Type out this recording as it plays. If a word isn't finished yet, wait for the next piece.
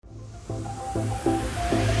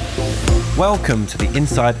Welcome to the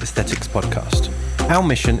Inside Aesthetics podcast. Our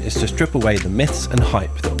mission is to strip away the myths and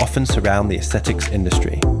hype that often surround the aesthetics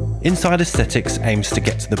industry. Inside Aesthetics aims to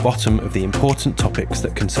get to the bottom of the important topics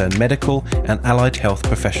that concern medical and allied health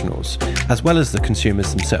professionals, as well as the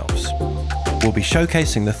consumers themselves. We'll be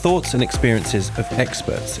showcasing the thoughts and experiences of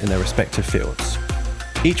experts in their respective fields.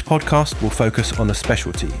 Each podcast will focus on a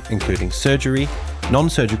specialty, including surgery,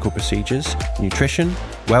 non-surgical procedures, nutrition,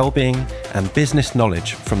 well-being, and business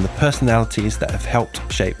knowledge from the personalities that have helped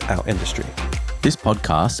shape our industry. This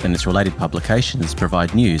podcast and its related publications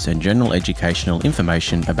provide news and general educational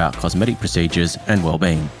information about cosmetic procedures and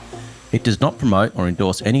well-being. It does not promote or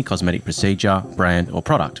endorse any cosmetic procedure, brand, or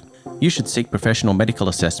product. You should seek professional medical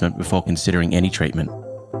assessment before considering any treatment.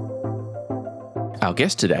 Our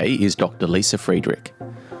guest today is Dr. Lisa Friedrich.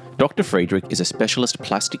 Dr. Friedrich is a specialist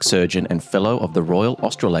plastic surgeon and fellow of the Royal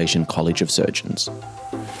Australasian College of Surgeons.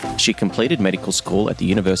 She completed medical school at the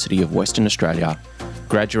University of Western Australia,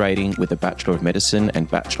 graduating with a Bachelor of Medicine and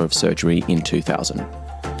Bachelor of Surgery in 2000.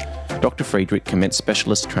 Dr. Friedrich commenced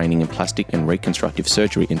specialist training in plastic and reconstructive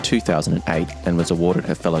surgery in 2008 and was awarded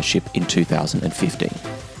her fellowship in 2015.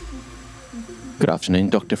 Good afternoon,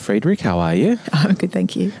 Dr. Friedrich. How are you? I'm good,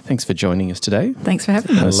 thank you. Thanks for joining us today. Thanks for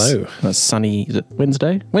having me. Hello. Nice sunny, is it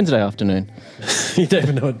Wednesday? Wednesday afternoon. You don't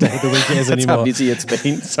even know what day of the week it is That's anymore. how busy it's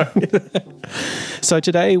been. So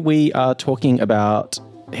today we are talking about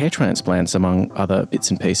hair transplants, among other bits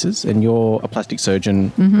and pieces, and you're a plastic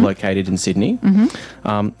surgeon located in Sydney.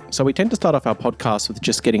 So we tend to start off our podcast with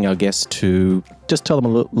just getting our guests to just tell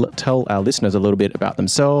our listeners a little bit about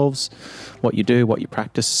themselves, what you do, what your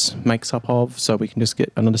practice makes up of, so we can just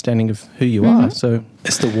get an understanding of who you are. So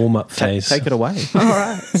It's the warm-up phase. take it away. All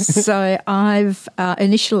right. So I've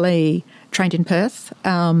initially trained in Perth,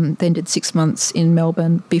 then did 6 months in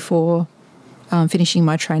Melbourne before finishing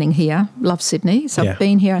my training here. Love Sydney. So I've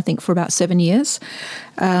been here, I think, for about 7 years.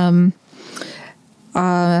 I'm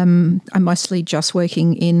mostly just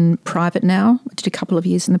working in private now. I did a couple of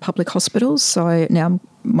years in the public hospitals, so now I'm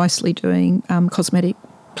mostly doing cosmetic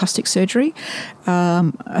plastic surgery,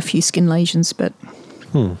 a few skin lesions, but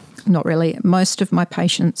not really. Most of my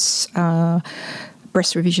patients are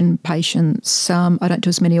breast revision patients. I don't do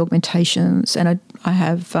as many augmentations, and I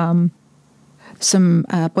have some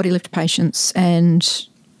body lift patients and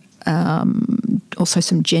also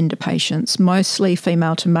some gender patients, mostly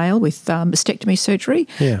female to male with mastectomy surgery,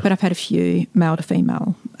 but I've had a few male to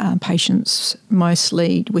female patients,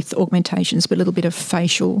 mostly with augmentations, but a little bit of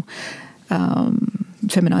facial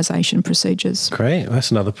feminization procedures. Great. That's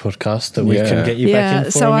another podcast that we can get you back in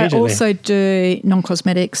for so immediately. I also do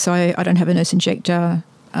non-cosmetic, so I don't have a nurse injector.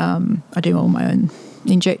 I do all my own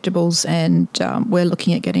injectables, and we're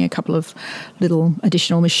looking at getting a couple of little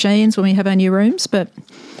additional machines when we have our new rooms, but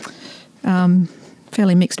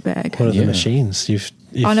fairly mixed bag. What are the machines? You've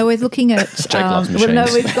I know we're looking at... Jake loves machines. Well,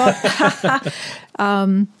 no, we've got...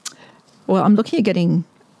 well, I'm looking at getting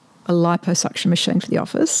a liposuction machine for the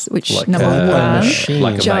office, which Like number a one... machine.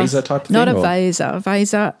 Like a Just- Vaser type of thing? Not a or- Vaser.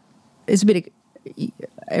 Vaser is a bit of...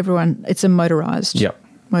 Everyone... It's a motorised. Yep.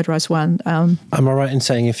 Motorised one. Am I right in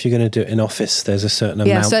saying if you're going to do it in office, there's a certain amount?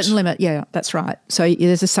 Yeah, a certain limit. Yeah, that's right. So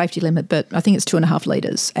there's a safety limit, but I think it's 2.5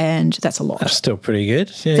 litres, and that's a lot. That's still pretty good.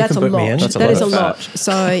 Yeah, That's you a can put me lot. in. That is a of lot.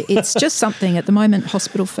 So it's just something, at the moment,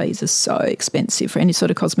 hospital fees are so expensive for any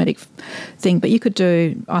sort of cosmetic thing, but you could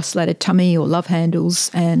do isolated tummy or love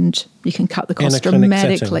handles, and you can cut the In a cost clinic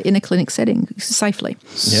dramatically setting. in a clinic setting safely.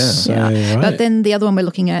 Yeah. So, Yeah. right. But then the other one we're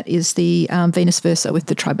looking at is the Venus Versa with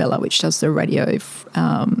the Tribella, which does the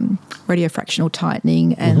radiofractional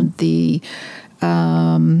tightening and the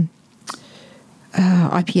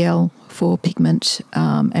IPL for pigment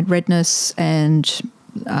and redness, and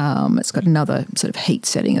it's got another sort of heat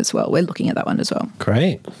setting as well. We're looking at that one as well.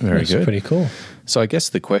 Great. Very That's good. pretty cool. So I guess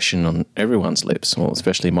the question on everyone's lips, well,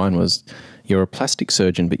 especially mine, was you're a plastic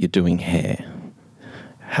surgeon, but you're doing hair.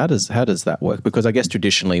 How does that work? Because I guess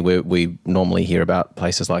traditionally we normally hear about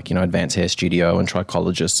places like, Advanced Hair Studio and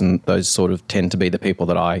trichologists, and those sort of tend to be the people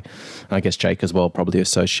that I guess Jake as well, probably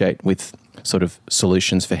associate with sort of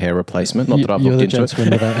solutions for hair replacement. Not that I've You're looked the into it.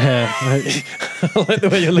 gentleman without hair. I like the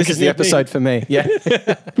way you're looking This is the at me. episode for me. Yeah.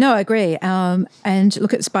 No, I agree. And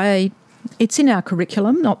look, it's in our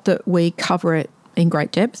curriculum, not that we cover it in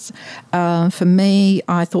great depth. For me,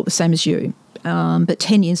 I thought the same as you. But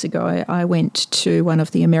 10 years ago, I went to one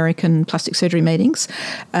of the American plastic surgery meetings,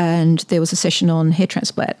 and there was a session on hair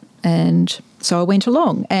transplant. And so I went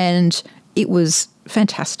along, and it was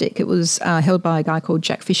fantastic. It was held by a guy called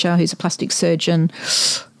Jack Fisher, who's a plastic surgeon.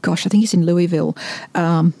 Gosh, I think he's in Louisville,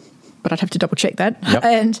 but I'd have to double check that. Yep.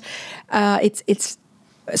 And it's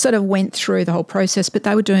sort of went through the whole process, but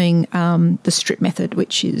they were doing the strip method,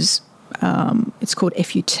 which is it's called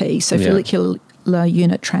FUT, so follicular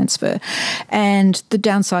unit transfer. And the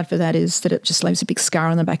downside for that is that it just leaves a big scar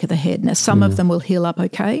on the back of the head. Now, some of them will heal up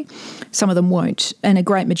okay, some of them won't, and a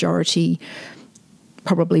great majority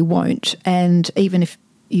probably won't. And even if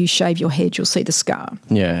you shave your head, you'll see the scar.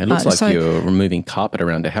 Yeah, it looks like you're removing carpet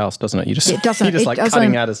around a house, doesn't it? You're just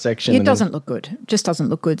cutting out a section. It doesn't look good. It just doesn't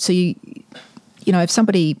look good. So you know, if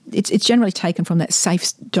somebody, it's generally taken from that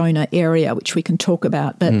safe donor area, which we can talk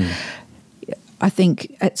about, but I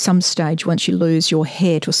think at some stage, once you lose your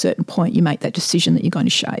hair to a certain point, you make that decision that you're going to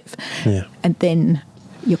shave. Yeah. And then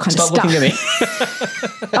you're kind of stuck. Stop looking at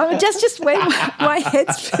me. Oh, just where my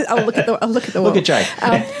head's. I'll look at the wall. Look at Jay.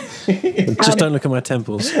 Just don't look at my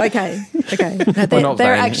temples. Okay. No,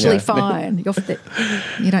 they're actually fine.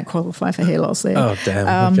 You don't qualify for hair loss there. Oh,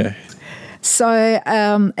 damn. Okay. So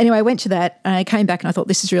anyway, I went to that and I came back and I thought,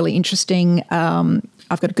 this is really interesting.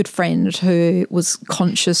 I've got a good friend who was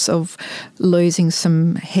conscious of losing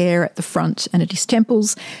some hair at the front and at his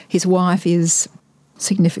temples. His wife is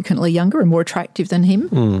significantly younger and more attractive than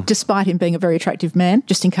him, despite him being a very attractive man,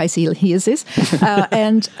 just in case he hears this.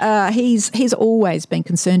 And he's always been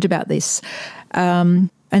concerned about this. And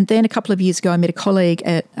then a couple of years ago, I met a colleague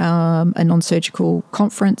at a non-surgical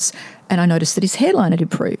conference and I noticed that his hairline had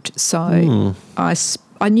improved. So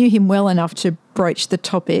I knew him well enough to broach the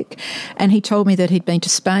topic, and he told me that he'd been to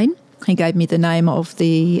Spain. He gave me the name of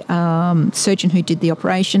the surgeon who did the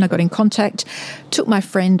operation. I got in contact, took my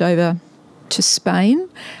friend over to Spain.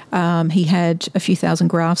 He had a few thousand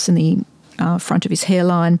grafts in the front of his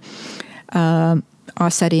hairline. I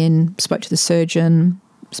sat in, spoke to the surgeon,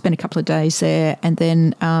 spent a couple of days there, and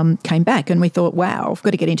then came back, and we thought, wow, I've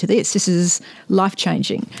got to get into this. This is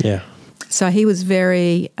life-changing. Yeah. So he was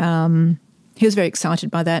very excited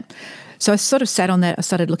by that. So I sort of sat on that. I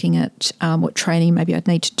started looking at what training maybe I'd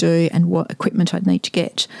need to do and what equipment I'd need to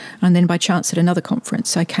get. And then by chance at another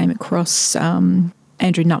conference, I came across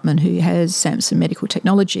Andrew Nutman, who has Samson Medical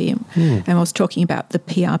Technology. And I was talking about the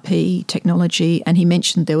PRP technology, and he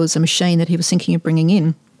mentioned there was a machine that he was thinking of bringing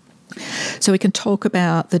in. So we can talk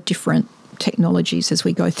about the different technologies as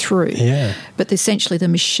we go through. Yeah. But essentially the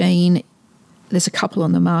machine, there's a couple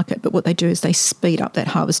on the market, but what they do is they speed up that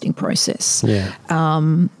harvesting process. Yeah.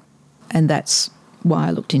 And that's why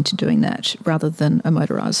I looked into doing that rather than a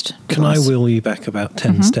motorised device. Can I wheel you back about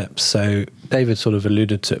 10 steps? So David sort of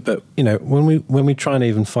alluded to it, but, you know, when we try and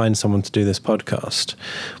even find someone to do this podcast,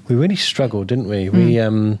 we really struggled, didn't we?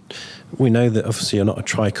 We know that obviously you're not a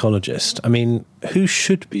trichologist. I mean, who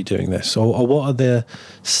should be doing this? Or what are the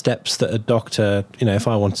steps that a doctor, you know, if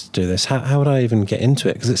I wanted to do this, how would I even get into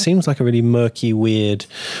it? Because it seems like a really murky, weird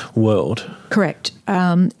world. Correct.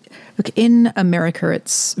 Look, in America,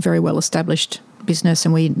 it's very well established business,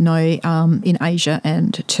 and we know in Asia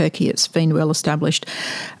and Turkey it's been well established.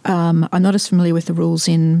 I'm not as familiar with the rules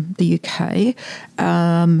in the UK.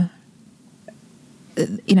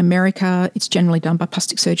 In America, it's generally done by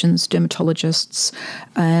plastic surgeons, dermatologists,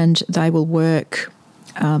 and they will work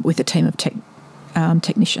with a team of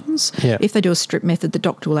technicians. Yeah. If they do a strip method, the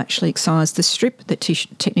doctor will actually excise the strip. The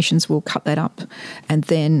technicians will cut that up, and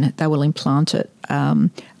then they will implant it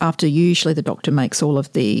after usually the doctor makes all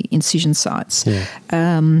of the incision sites. Yeah.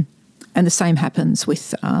 And the same happens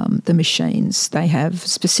with the machines. They have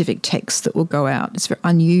specific techs that will go out. It's very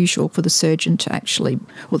unusual for the surgeon to actually,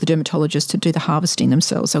 or the dermatologist, to do the harvesting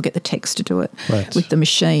themselves. They'll get the techs to do it with the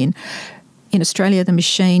machine. In Australia, the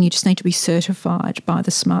machine, you just need to be certified by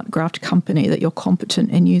the Smart Graft company that you're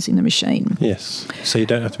competent in using the machine. Yes. So you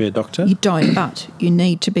don't have to be a doctor? You don't, but you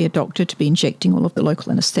need to be a doctor to be injecting all of the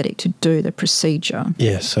local anaesthetic to do the procedure.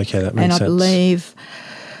 Yes, okay, that makes sense. And I believe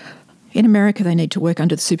in America they need to work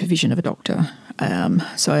under the supervision of a doctor.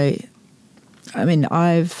 So, I mean,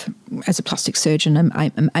 as a plastic surgeon,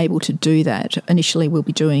 I'm able to do that. Initially, we'll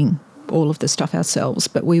be doing all of the stuff ourselves,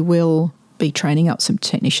 but we will be training up some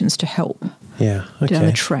technicians to help down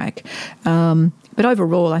the track. But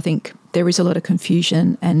overall, I think there is a lot of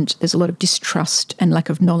confusion and there's a lot of distrust and lack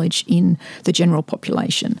of knowledge in the general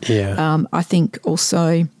population. Yeah. I think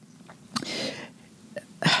also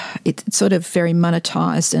it's sort of very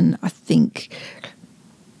monetised, and I think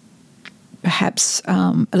perhaps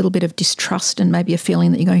a little bit of distrust and maybe a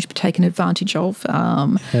feeling that you're going to be taken advantage of. I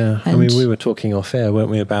mean, we were talking off air, weren't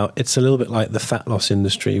we, about it's a little bit like the fat loss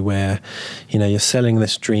industry where, you know, you're selling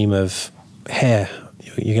this dream of hair.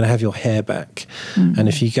 You're going to have your hair back. And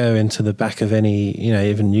if you go into the back of any,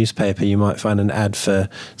 even newspaper, you might find an ad for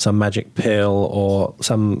some magic pill or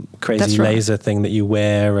some crazy laser thing that you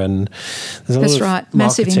wear. And there's a lot of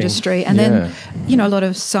massive marketing. Industry. And then, a lot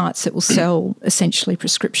of sites that will sell essentially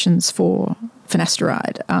prescriptions for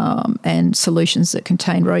finasteride and solutions that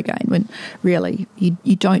contain Rogaine, when really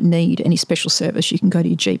you don't need any special service. You can go to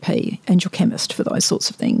your GP and your chemist for those sorts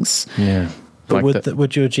of things. Yeah. But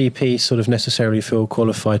would your GP sort of necessarily feel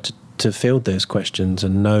qualified to field those questions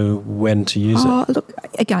and know when to use it? Look,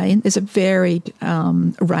 again, there's a varied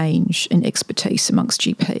range in expertise amongst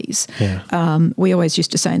GPs. Yeah. We always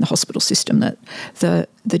used to say in the hospital system that the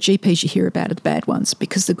GPs you hear about are the bad ones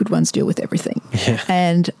because the good ones deal with everything. Yeah.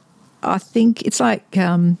 And I think it's like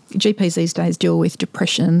GPs these days deal with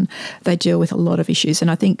depression. They deal with a lot of issues. And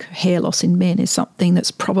I think hair loss in men is something that's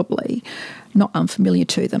probably not unfamiliar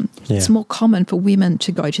to them. Yeah. It's more common for women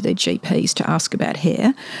to go to their GPs to ask about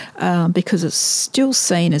hair because it's still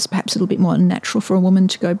seen as perhaps a little bit more natural for a woman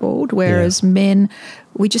to go bald, whereas men,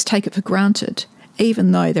 we just take it for granted,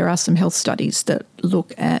 even though there are some health studies that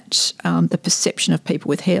look at the perception of people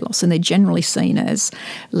with hair loss, and they're generally seen as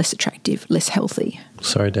less attractive, less healthy.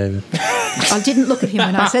 Sorry, David. I didn't look at him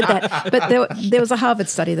when I said that, but there was a Harvard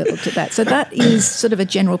study that looked at that. So that is sort of a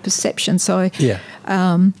general perception. So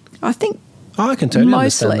I think I can totally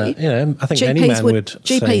mostly understand that. I think GPs any man would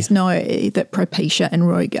GPs say. know that Propecia and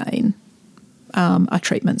Rogaine are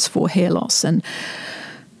treatments for hair loss, and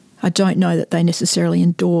I don't know that they necessarily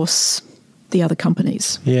endorse the other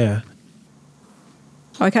companies. Yeah.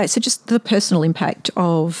 Okay, so just the personal impact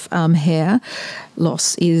of hair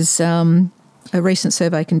loss is a recent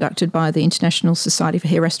survey conducted by the International Society for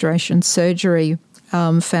Hair Restoration Surgery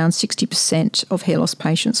found 60% of hair loss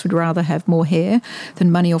patients would rather have more hair than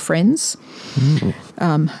money or friends.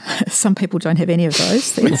 Some people don't have any of those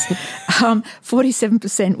things.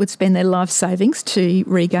 47% would spend their life savings to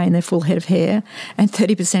regain their full head of hair, and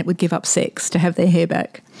 30% would give up sex to have their hair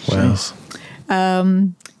back. Wow.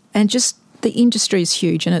 And just the industry is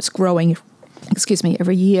huge and it's growing,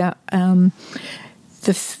 every year.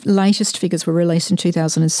 The latest figures were released in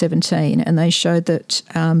 2017 and they showed that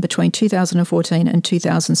between 2014 and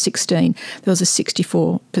 2016 there was a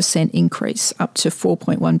 64% increase up to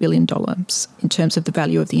 $4.1 billion in terms of the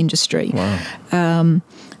value of the industry. Wow.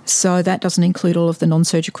 So that doesn't include all of the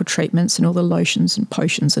non-surgical treatments and all the lotions and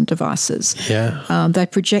potions and devices. Yeah. They're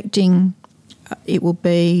projecting it will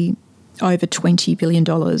be over $20 billion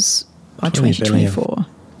by 2024.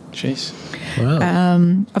 Jeez.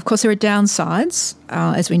 Wow. Of course, there are downsides,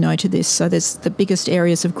 as we know, to this. So there's the biggest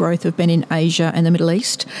areas of growth have been in Asia and the Middle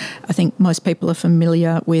East. I think most people are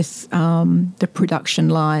familiar with the production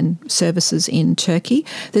line services in Turkey.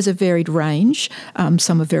 There's a varied range.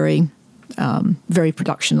 Some are very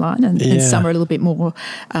production line and some are a little bit more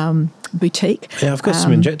boutique. Yeah, I've got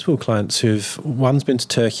some injectable clients one's been to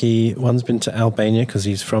Turkey, one's been to Albania because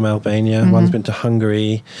he's from Albania, one's been to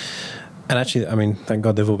Hungary. And actually, I mean, thank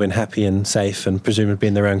God they've all been happy and safe, and presumably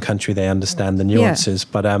in their own country they understand the nuances.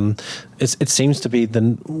 Yeah. But it seems to be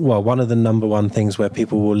one of the number one things where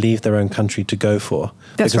people will leave their own country to go for.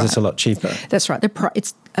 That's because it's a lot cheaper. That's right.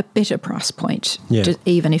 It's a better price point, yeah.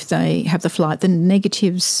 Even if they have the flight. The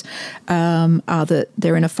negatives are that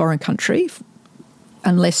they're in a foreign country,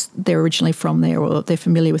 unless they're originally from there or they're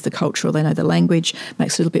familiar with the culture or they know the language,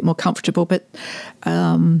 makes it a little bit more comfortable. But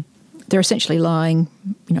they're essentially lying,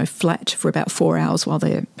 flat for about 4 hours while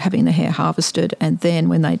they're having their hair harvested, and then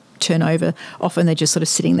when they turn over, often they're just sort of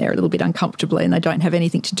sitting there a little bit uncomfortably and they don't have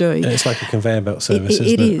anything to do. Yeah, it's like a conveyor belt service,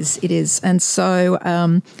 It is. And so,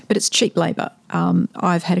 but it's cheap labour.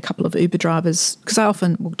 I've had a couple of Uber drivers, because I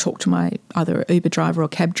often will talk to my either Uber driver or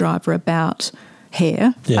cab driver about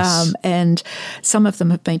hair, yes. And some of them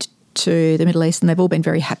have been to the Middle East and they've all been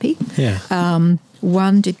very happy. Yeah.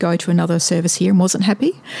 One did go to another service here and wasn't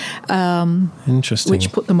happy. Interesting.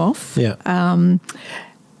 Which put them off. Yeah.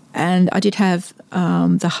 And I did have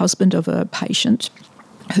the husband of a patient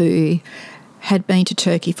who had been to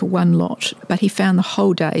Turkey for one lot, but he found the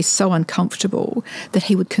whole day so uncomfortable that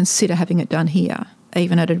he would consider having it done here,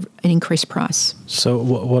 even at an increased price. So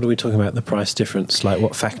what are we talking about, the price difference? Like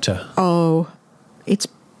what factor?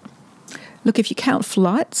 Look, if you count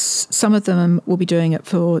flights, some of them will be doing it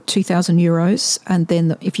for €2,000, and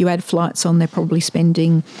then if you add flights on, they're probably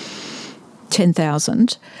spending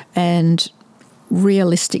 $10,000. And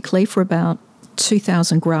realistically, for about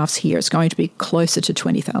 2,000 grafts here, it's going to be closer to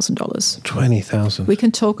 $20,000. $20,000. We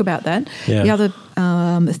can talk about that. Yeah. The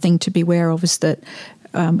other thing to be aware of is that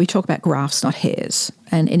we talk about grafts, not hairs.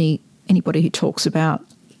 And anybody who talks about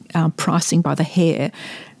pricing by the hair,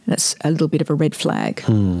 that's a little bit of a red flag.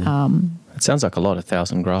 It sounds like a lot,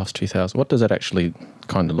 1,000 grafts, 2,000. What does that actually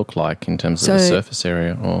kind of look like in terms of the surface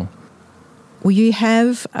area? Or well, you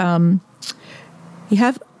have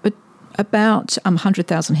about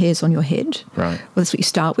 100,000 hairs on your head. Right. Well, that's what you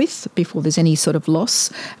start with before there's any sort of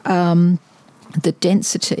loss. The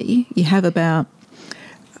density, you have about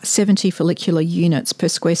 70 follicular units per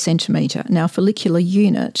square centimetre. Now, follicular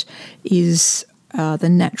unit is the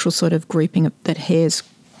natural sort of grouping that hairs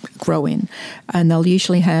grow in, and they'll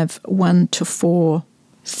usually have 1 to 4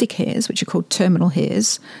 thick hairs, which are called terminal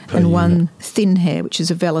hairs, and 1 thin hair, which is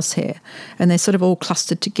a vellus hair, and they're sort of all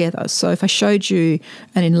clustered together. So if I showed you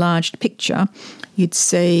an enlarged picture, you'd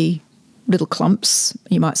see little clumps.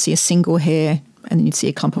 You might see a single hair, and then you'd see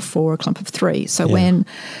a clump of 4, a clump of 3. So when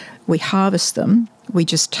we harvest them, we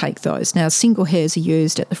just take those. Now, single hairs are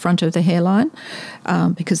used at the front of the hairline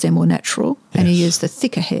because they're more natural, and you use the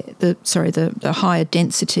thicker hair, the higher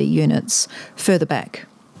density units further back.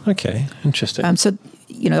 Okay, interesting. So,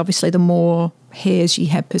 obviously the more hairs you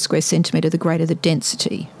have per square centimetre, the greater the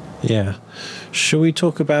density. Yeah. Shall we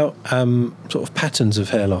talk about sort of patterns of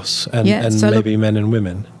hair loss and maybe men and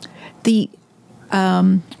women?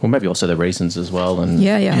 Well, maybe also the reasons as well. And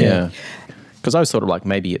Yeah. Because I was sort of like,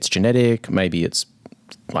 maybe it's genetic, maybe it's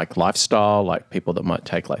like lifestyle, like people that might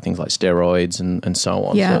take like things like steroids and so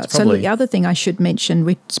on. Yeah. So the other thing I should mention,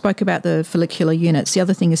 we spoke about the follicular units. The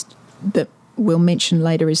other thing is that we'll mention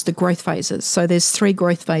later is the growth phases. So there's 3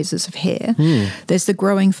 growth phases of hair. There's the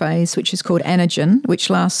growing phase, which is called anagen, which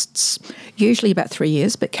lasts usually about 3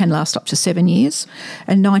 years, but can last up to 7 years.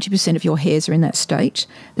 And 90% of your hairs are in that state.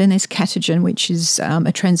 Then there's catagen, which is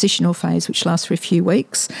a transitional phase, which lasts for a few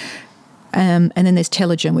weeks. And then there's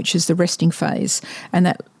telogen, which is the resting phase, and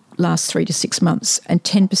that lasts 3 to 6 months, and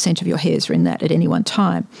 10% of your hairs are in that at any one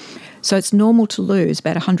time. So it's normal to lose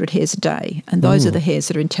about 100 hairs a day, and those are the hairs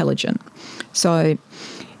that are intelligent. So,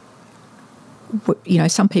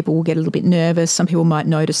 some people will get a little bit nervous, some people might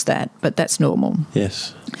notice that, but that's normal.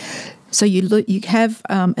 Yes. So you have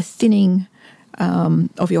a thinning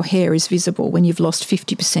of your hair is visible when you've lost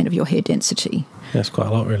 50% of your hair density. That's quite a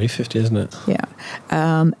lot, really, 50, isn't it? Yeah.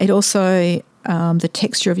 It also, the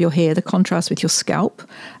texture of your hair, the contrast with your scalp,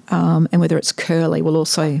 and whether it's curly will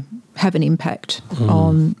also have an impact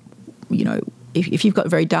on, if you've got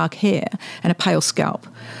very dark hair and a pale scalp,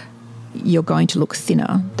 you're going to look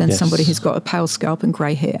thinner than somebody who's got a pale scalp and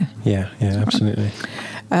grey hair. Yeah, absolutely.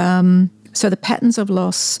 So the patterns of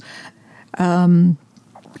loss,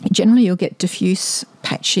 generally you'll get diffuse,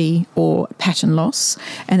 patchy or pattern loss,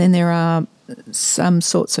 and then there are some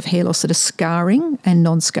sorts of hair loss that are scarring and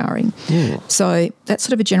non-scarring. So that's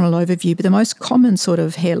sort of a general overview, but the most common sort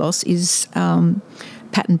of hair loss is pattern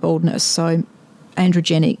baldness, so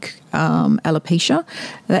androgenic alopecia.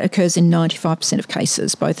 That occurs in 95% of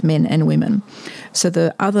cases, both men and women. So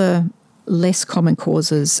the other less common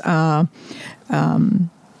causes are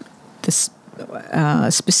the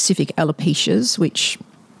specific alopecias, which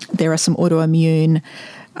there are some autoimmune.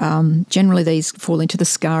 Generally, these fall into the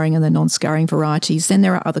scarring and the non-scarring varieties. Then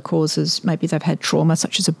there are other causes. Maybe they've had trauma,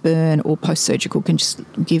 such as a burn, or post-surgical can just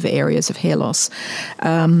give areas of hair loss.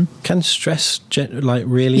 Can stress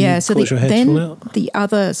really cause your hair to fall out? The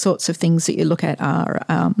other sorts of things that you look at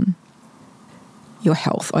are your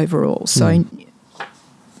health overall. So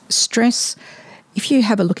stress, if you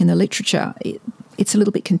have a look in the literature, it's a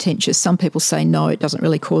little bit contentious. Some people say, no, it doesn't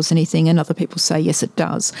really cause anything, and other people say, yes, it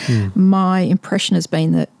does. My impression has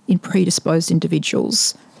been that in predisposed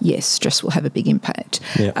individuals, yes, stress will have a big impact.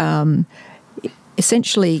 Yeah.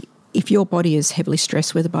 Essentially, if your body is heavily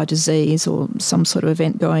stressed, whether by disease or some sort of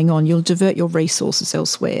event going on, you'll divert your resources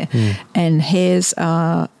elsewhere. And hairs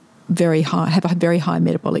are have a very high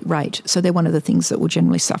metabolic rate, so they're one of the things that will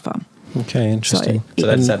generally suffer. Okay, interesting. So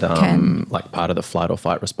that's that like part of the flight or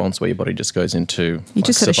fight response where your body just goes into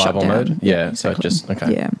survival mode. Yeah, exactly. So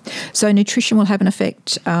Yeah. So nutrition will have an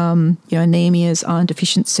effect. Anemias, iron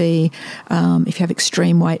deficiency. If you have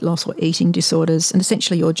extreme weight loss or eating disorders, and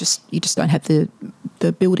essentially you just don't have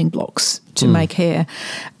the building blocks to make hair.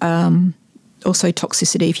 Also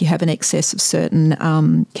toxicity. If you have an excess of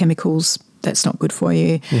certain chemicals, that's not good for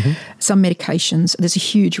you. Some medications. There's a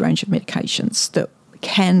huge range of medications that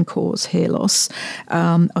can cause hair loss.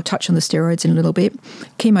 I'll touch on the steroids in a little bit.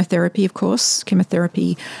 Chemotherapy, of course.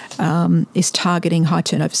 Chemotherapy is targeting high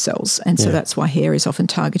turnover cells, and so that's why hair is often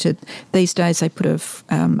targeted. These days they put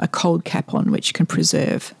a cold cap on, which can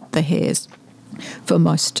preserve the hairs for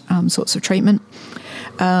most sorts of treatment.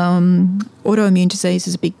 Autoimmune disease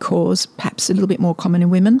is a big cause, perhaps a little bit more common in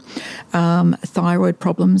women. Thyroid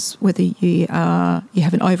problems, whether you have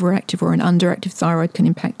an overactive or an underactive thyroid, can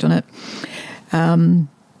impact on it. And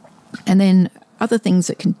then other things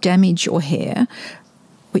that can damage your hair,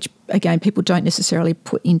 which, again, people don't necessarily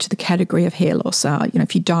put into the category of hair loss, are,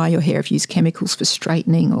 if you dye your hair, if you use chemicals for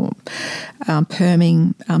straightening or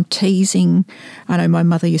perming, teasing. I know my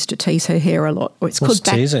mother used to tease her hair a lot. Or it's called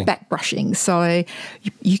back brushing. So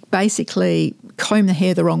you basically comb the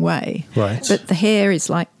hair the wrong way. Right. But the hair is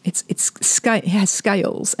like, it has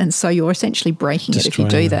scales, and so you're essentially breaking it if you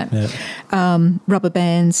do that. Yeah. Rubber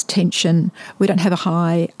bands, tension. We don't have a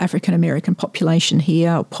high African-American population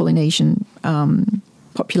here, or Polynesian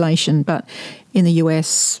population, but in the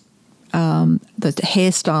US, the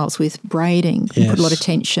hairstyles with braiding can put a lot of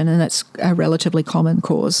tension, and that's a relatively common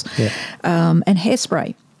cause. Yeah. And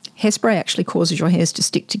hairspray. Hairspray actually causes your hairs to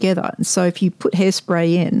stick together, and so if you put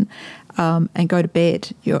hairspray in and go to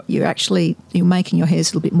bed, you're making your hairs a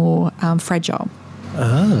little bit more fragile.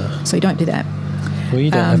 So you don't do that. Well,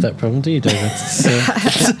 you don't have that problem, do you, David?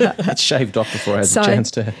 It's shaved off before I had the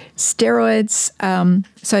chance to. Steroids.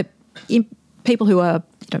 People who are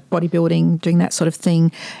bodybuilding, doing that sort of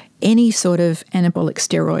thing, any sort of anabolic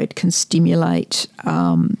steroid can stimulate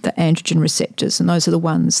the androgen receptors, and those are the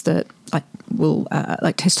ones that will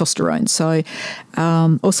like testosterone. So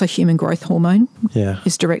also human growth hormone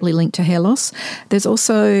is directly linked to hair loss. There's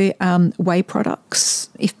also whey products.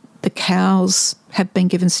 If the cows have been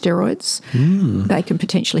given steroids, they can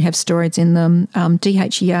potentially have steroids in them,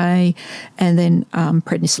 DHEA, and then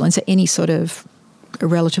prednisolone. So any sort of a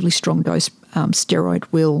relatively strong dose steroid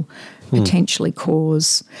will potentially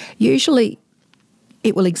cause, usually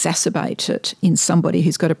it will exacerbate it in somebody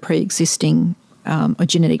who's got a pre-existing or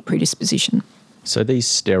genetic predisposition. So these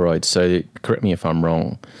steroids, so correct me if I'm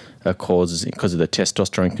wrong, are causes because of the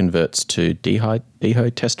testosterone converts to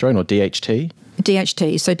dihydrotestosterone or DHT?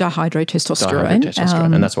 DHT, so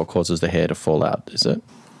dihydrotestosterone. And that's what causes the hair to fall out, is it?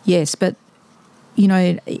 Yes, but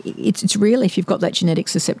it's really if you've got that genetic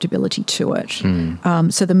susceptibility to it.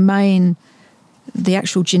 So the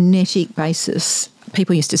actual genetic basis,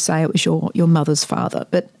 people used to say it was your mother's father,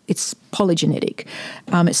 but it's polygenetic.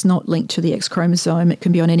 It's not linked to the X chromosome. It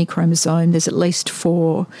can be on any chromosome. There's at least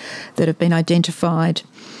 4 that have been identified.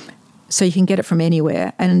 So you can get it from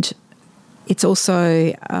anywhere. And it's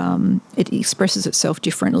also, it expresses itself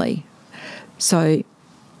differently. So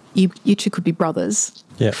you two could be brothers,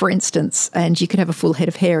 for instance, and you could have a full head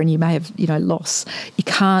of hair and you may have, loss. You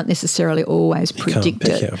can't necessarily always predict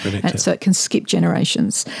it. So it can skip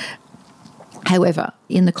generations. However,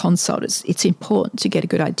 in the consult, it's important to get a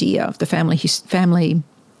good idea of the family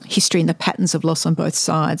history and the patterns of loss on both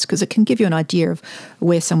sides, because it can give you an idea of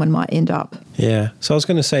where someone might end up. Yeah. So I was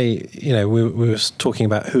going to say, we were talking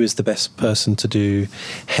about who is the best person to do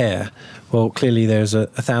hair. Well, clearly there's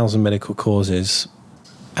 1,000 medical causes,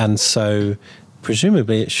 and so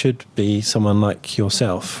presumably it should be someone like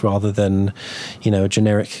yourself rather than, a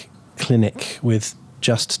generic clinic with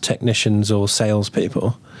just technicians or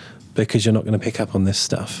salespeople, because you're not going to pick up on this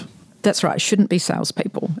stuff. That's right. It shouldn't be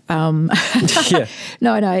salespeople. No,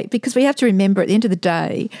 because we have to remember at the end of the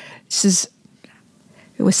day,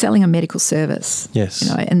 we're selling a medical service. Yes.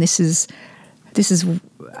 And this is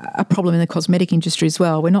a problem in the cosmetic industry as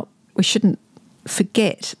well. We shouldn't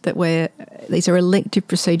forget that these are elective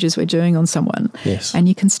procedures we're doing on someone. Yes. And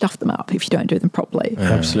you can stuff them up if you don't do them properly.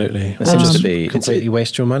 Absolutely. It seems to be completely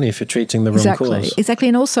waste your money if you're treating the wrong cause. Exactly.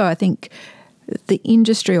 And also I think the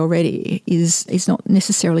industry already is not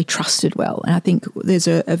necessarily trusted well. And I think there's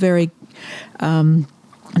a very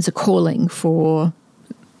there's a calling for,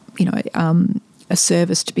 a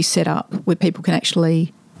service to be set up where people can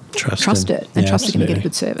actually trust it and trust they're going to get a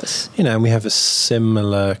good service. And we have a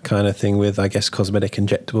similar kind of thing with, I guess, cosmetic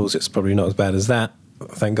injectables. It's probably not as bad as that,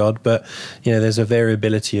 thank God. But, there's a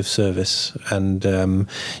variability of service. And,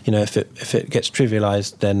 if it gets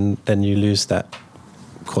trivialised, then you lose that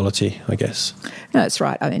quality, I guess. No, that's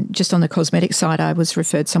right. I mean, just on the cosmetic side, I was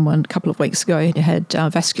referred someone a couple of weeks ago who had a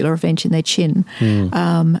vascular event in their chin.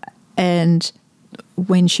 And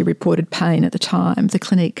when she reported pain at the time, the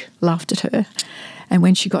clinic laughed at her. And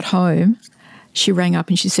when she got home, she rang up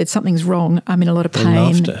and she said, something's wrong. I'm in a lot of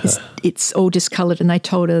pain. It's all discoloured. And they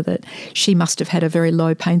told her that she must have had a very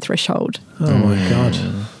low pain threshold. Oh, my God.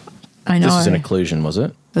 I know. This was an occlusion, was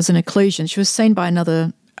it? It was an occlusion. She was seen by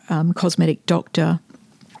another cosmetic doctor.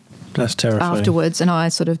 That's terrifying. Afterwards, and I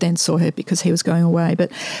sort of then saw her because he was going away. But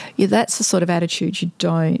that's the sort of attitude you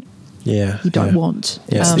don't want.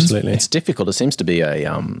 Yes, absolutely. It's difficult. It seems to be a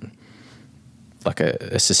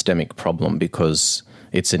systemic problem, because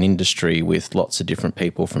it's an industry with lots of different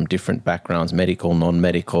people from different backgrounds, medical,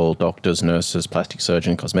 non-medical, doctors, nurses, plastic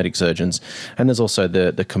surgeons, cosmetic surgeons. And there's also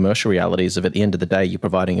the commercial realities of, at the end of the day, you're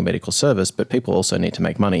providing a medical service, but people also need to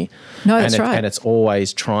make money. No, that's right. And it's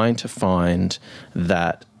always trying to find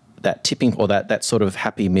that tipping, or that sort of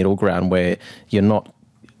happy middle ground where you're not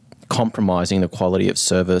compromising the quality of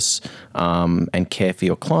service and care for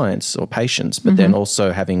your clients or patients, but then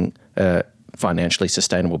also having a financially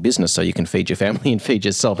sustainable business so you can feed your family and feed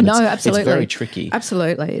yourself. And absolutely. It's very tricky.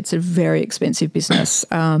 Absolutely. It's a very expensive business,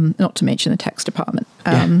 not to mention the tax department.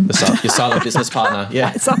 Your silent business partner.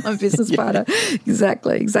 Yeah. Silent business partner.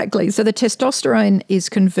 Exactly. So the testosterone is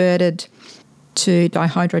converted to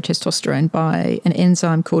dihydrotestosterone by an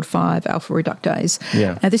enzyme called 5-alpha reductase.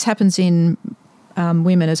 Yeah. Now, this happens in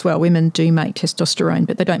women as well. Women do make testosterone,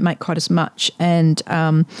 but they don't make quite as much, and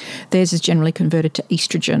theirs is generally converted to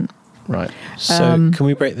estrogen. Right. So can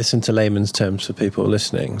we break this into layman's terms for people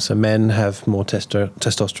listening? So men have more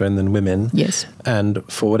testosterone than women. Yes. And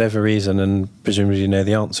for whatever reason, and presumably you know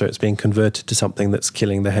the answer, it's being converted to something that's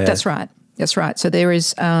killing the hair. That's right. So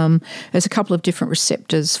there's a couple of different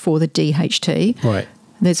receptors for the DHT. Right.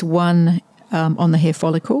 There's one on the hair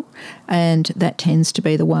follicle, and that tends to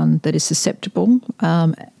be the one that is susceptible.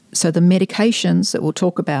 So the medications that we'll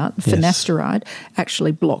talk about, finasteride,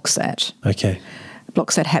 actually blocks that. Okay.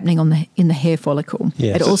 Blocks that happening in the hair follicle.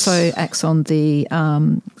 Yes. It also acts on the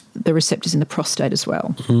receptors in the prostate as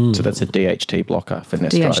well. So that's a DHT blocker,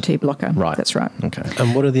 finasteride. DHT blocker. Right. That's right. Okay.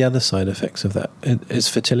 And what are the other side effects of that? Is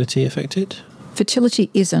fertility affected? Fertility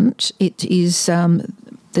isn't. It is.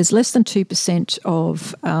 There's less than 2%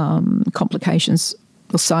 of complications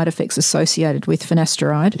or side effects associated with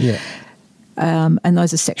finasteride. Yeah. And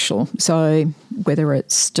those are sexual. So whether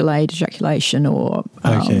it's delayed ejaculation or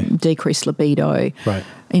decreased libido, right,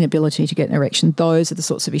 inability to get an erection, those are the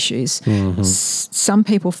sorts of issues. Mm-hmm. Some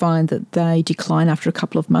people find that they decline after a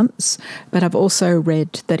couple of months, but I've also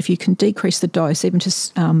read that if you can decrease the dose, even to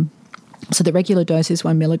so the regular dose is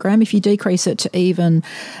 1 milligram. If you decrease it to even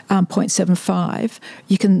 0.75,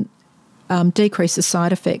 you can decrease the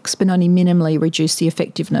side effects, but only minimally reduce the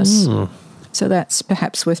effectiveness. So that's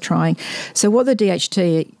perhaps worth trying. So what the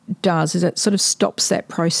DHT does is it sort of stops that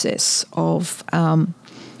process of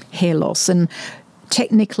hair loss. And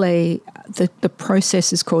technically, the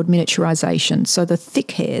process is called miniaturization. So the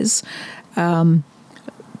thick hairs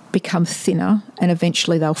become thinner and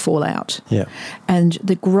eventually they'll fall out. Yeah. And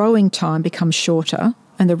the growing time becomes shorter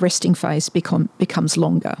and the resting phase becomes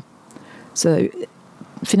longer. So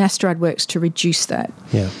finasteride works to reduce that.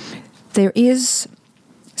 Yeah. There is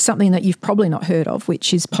something that you've probably not heard of,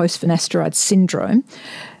 which is post-finasteride syndrome,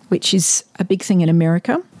 which is a big thing in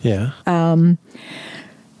America. Yeah.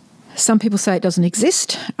 Some people say it doesn't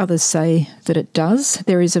exist. Others say that it does.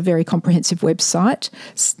 There is a very comprehensive website.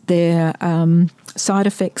 Their side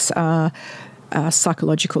effects are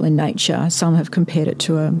psychological in nature. Some have compared it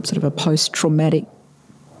to a sort of a post-traumatic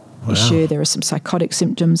issue. There are some psychotic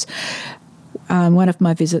symptoms. One of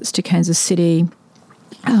my visits to Kansas City,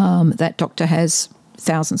 that doctor has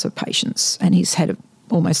thousands of patients, and he's had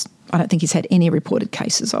I don't think he's had any reported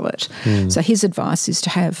cases of it. So his advice is to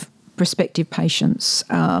have prospective patients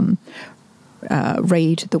read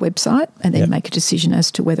the website and then make a decision as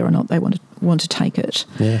to whether or not they want to take it.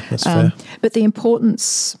 Yeah, that's fair. But the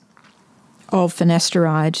importance of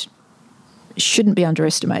finasteride shouldn't be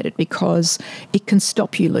underestimated because it can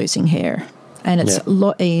stop you losing hair. And it's a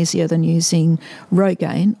lot easier than using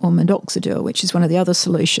Rogaine or minoxidil, which is one of the other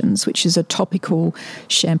solutions, which is a topical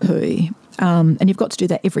shampoo. And you've got to do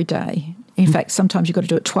that every day. In fact, sometimes you've got to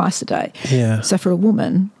do it twice a day. Yeah. So for a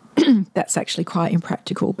woman, that's actually quite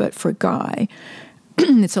impractical. But for a guy,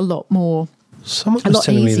 it's a lot more Someone was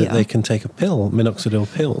telling me that they can take a pill,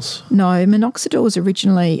 minoxidil pills. No, minoxidil was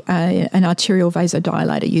originally an arterial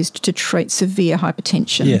vasodilator used to treat severe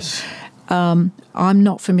hypertension. Yes. I'm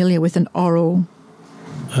not familiar with an oral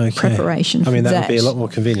preparation for that. That would be a lot more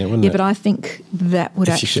convenient, wouldn't it? Yeah, but I think that would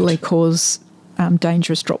actually cause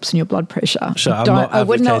dangerous drops in your blood pressure. Sure, I'm not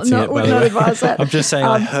advocating it, would not advise that. I'm just saying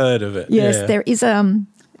I heard of it. Yes,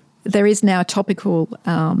 there is now a topical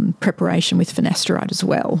preparation with finasteride as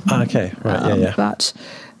well. Okay, right, But,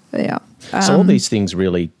 yeah. So all these things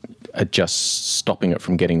really are just stopping it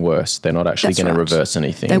from getting worse. They're not actually going to reverse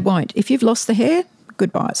anything. They won't. If you've lost the hair,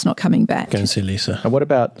 goodbye, it's not coming back. Go and see Lisa. And what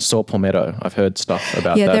about saw palmetto? I've heard stuff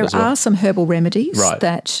about that as well. Yeah, there are some herbal remedies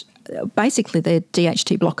that basically they're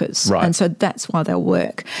DHT blockers. Right. And so that's why they'll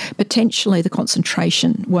work. Potentially the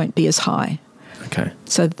concentration won't be as high. Okay.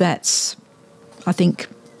 So that's, I think,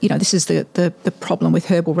 this is the problem with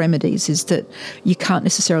herbal remedies, is that you can't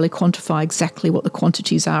necessarily quantify exactly what the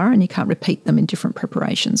quantities are, and you can't repeat them in different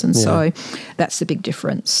preparations. And so that's the big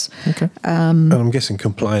difference. Okay. And I'm guessing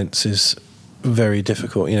compliance is very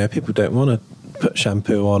difficult. People don't want to put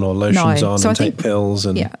shampoo on or lotions on and take pills.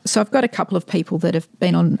 And so I've got a couple of people that have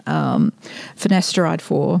been on finasteride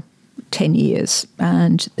for 10 years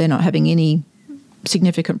and they're not having any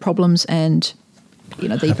significant problems, and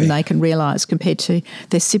even they can realise, compared to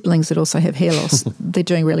their siblings that also have hair loss, they're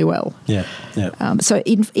doing really well. So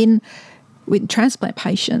with transplant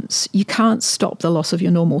patients, you can't stop the loss of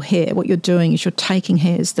your normal hair. What you're doing is you're taking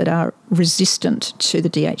hairs that are resistant to the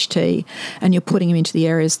DHT and you're putting them into the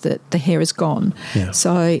areas that the hair is gone.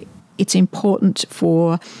 So it's important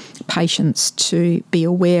for patients to be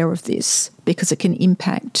aware of this, because it can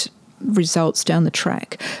impact results down the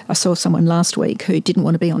track. I saw someone last week who didn't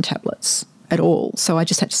want to be on tablets at all. So I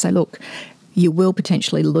just had to say, look, you will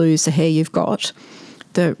potentially lose the hair you've got.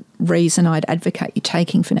 The reason I'd advocate you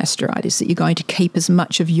taking finasteride is that you're going to keep as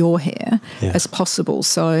much of your hair as possible.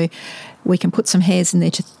 So we can put some hairs in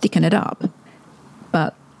there to thicken it up,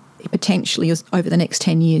 but potentially over the next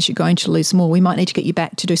 10 years you're going to lose more. We might need to get you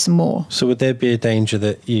back to do some more. So would there be a danger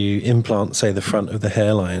that you implant, say, the front of the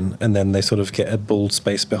hairline and then they sort of get a bald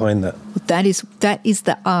space behind that? That is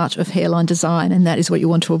the art of hairline design, and that is what you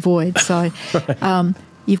want to avoid. So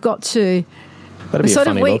you've got to... That'd be a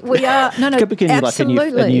funny look. We are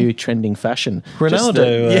absolutely like a new trending fashion.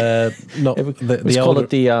 Ronaldo, let's call it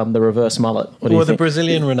the reverse mullet. The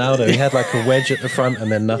Brazilian Ronaldo, he had like a wedge at the front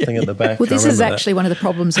and then nothing at the back. Well, this is actually one of the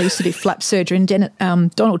problems. I used to do flap surgery,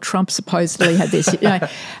 and Donald Trump supposedly had this.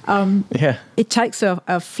 It takes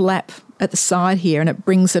a flap at the side here and it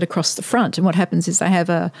brings it across the front, and what happens is they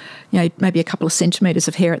have maybe a couple of centimetres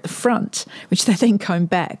of hair at the front, which they then comb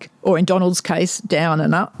back, or in Donald's case, down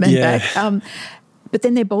and up and back. But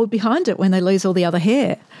then they're bald behind it when they lose all the other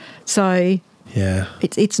hair. So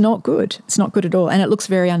it's not good. It's not good at all, and it looks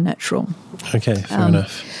very unnatural. Okay, fair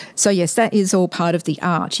enough. So yes, that is all part of the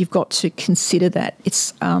art. You've got to consider that.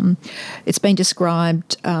 It's been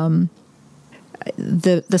described. The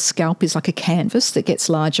scalp is like a canvas that gets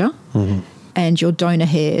larger, and your donor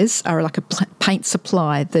hairs are like a paint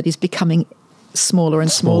supply that is becoming smaller and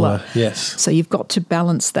smaller. Yes. So you've got to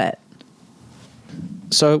balance that.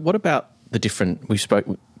 So what about the different... We've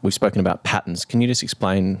spoken about patterns. Can you just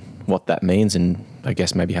explain what that means, and I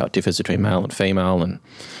guess maybe how it differs between male and female, and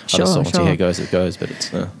once your hair goes, it goes, but it's...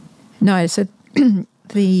 No, so...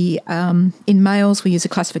 in males, we use a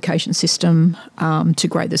classification system to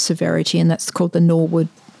grade the severity, and that's called the Norwood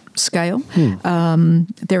scale.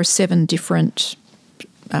 There are 7 different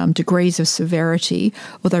degrees of severity,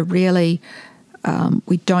 although really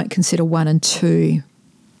we don't consider 1 and 2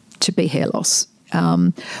 to be hair loss.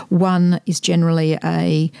 1 is generally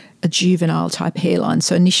a juvenile type hairline.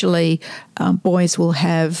 So initially, boys will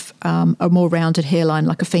have a more rounded hairline,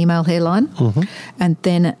 like a female hairline, and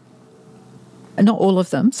then not all of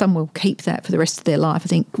them, some will keep that for the rest of their life. I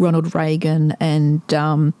think Ronald Reagan and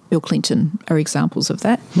Bill Clinton are examples of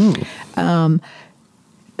that.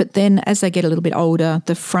 But then as they get a little bit older,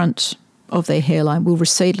 the front of their hairline will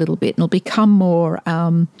recede a little bit and it'll become more...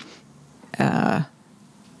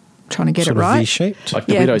 trying to get sort it right. V-shaped? Like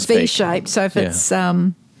the widow's peak. V-shaped. So if it's,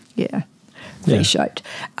 V-shaped.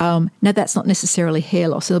 Now, that's not necessarily hair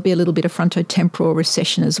loss. There'll be a little bit of frontotemporal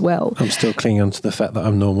recession as well. I'm still clinging on to the fact that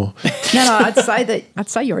I'm normal. No, I'd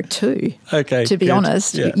say you're a 2. Okay, to be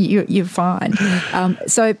honest, you're fine.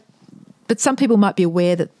 But some people might be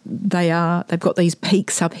aware that they've got these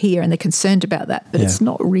peaks up here and they're concerned about that, but it's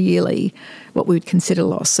not really what we would consider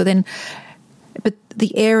loss. So then, but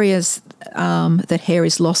the areas that hair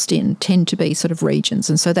is lost in tend to be sort of regions,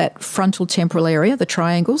 and so that frontal temporal area, the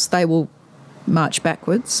triangles, they will march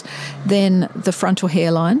backwards. Then the frontal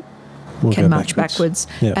hairline can march backwards,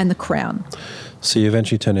 and the crown. So you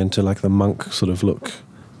eventually turn into like the monk sort of look.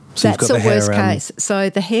 So that's the worst case. So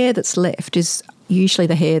the hair that's left is usually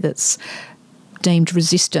the hair that's deemed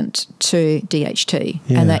resistant to DHT,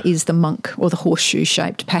 and that is the monk or the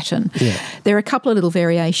horseshoe-shaped pattern. There are a couple of little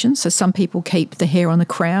variations. So some people keep the hair on the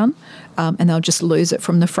crown and they'll just lose it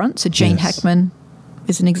from the front. So Gene Hackman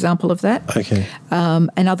is an example of that. Okay.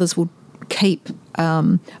 And others will keep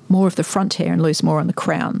more of the front hair and lose more on the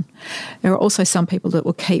crown. There are also some people that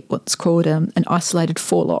will keep what's called an isolated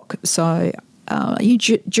forelock. So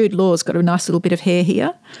Jude Law's got a nice little bit of hair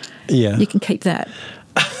here. Yeah. You can keep that.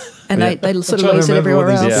 And they sort of lose it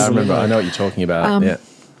everywhere else. Yeah, I remember. I know what you're talking about.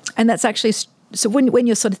 And that's actually... So when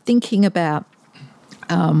you're sort of thinking about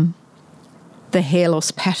the hair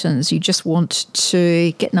loss patterns, you just want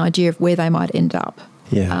to get an idea of where they might end up.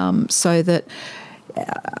 So that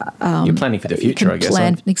You're planning for the future, I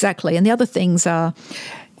guess. Exactly. And the other things are,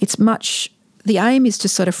 the aim is to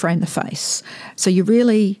sort of frame the face. So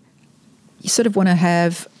you sort of want to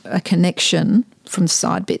have a connection from the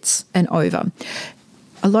side bits and over.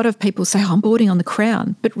 A lot of people say, I'm boarding on the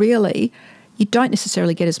crown, but really you don't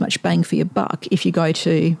necessarily get as much bang for your buck if you go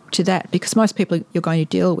to that, because most people you're going to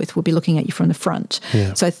deal with will be looking at you from the front.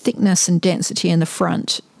 Yeah. So thickness and density in the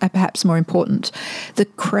front are perhaps more important. The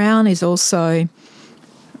crown is also,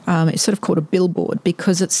 it's sort of called a billboard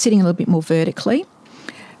because it's sitting a little bit more vertically.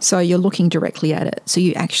 So you're looking directly at it. So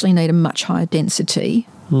you actually need a much higher density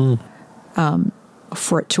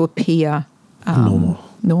for it to appear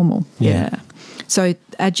normal. Yeah. So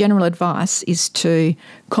our general advice is to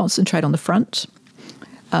concentrate on the front,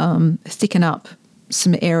 thicken up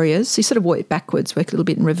some areas. So you sort of work backwards, work a little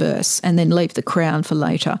bit in reverse, and then leave the crown for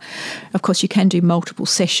later. Of course, you can do multiple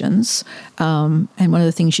sessions, and one of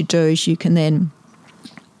the things you do is you can then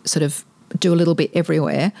sort of do a little bit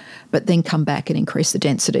everywhere, but then come back and increase the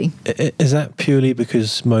density. Is that purely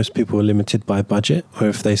because most people are limited by budget? Or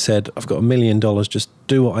if they said, I've got $1 million, just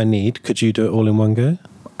do what I need, could you do it all in one go?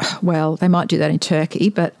 Well, they might do that in Turkey,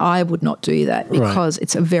 but I would not do that because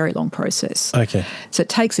it's a very long process. Okay. So it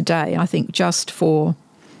takes a day, I think, just for,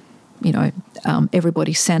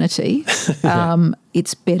 everybody's sanity.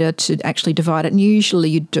 It's better to actually divide it. And usually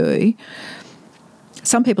you do.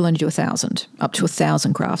 Some people only do 1,000, up to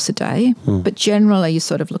 1,000 grafts a day. But generally you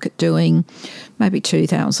sort of look at doing maybe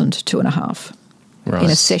 2,000, 2.5 in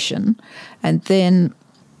a session. And then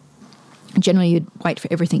generally you'd wait for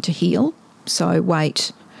everything to heal. So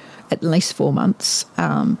wait at least 4 months.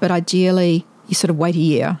 But ideally you sort of wait a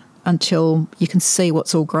year until you can see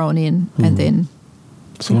what's all grown in and then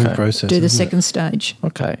it's a long process, do the second stage.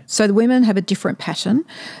 Okay. So the women have a different pattern.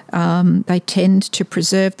 They tend to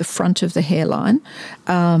preserve the front of the hairline,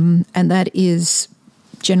 and that is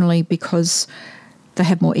generally because they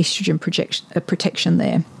have more estrogen protection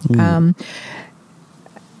there.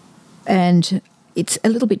 And it's a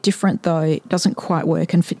little bit different, though. It doesn't quite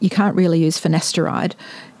work, and you can't really use finasteride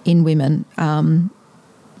in women.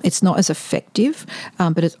 It's not as effective,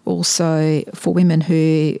 but it's also for women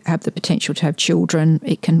who have the potential to have children,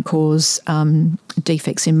 it can cause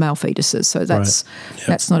defects in male fetuses. So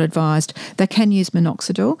that's not advised. They can use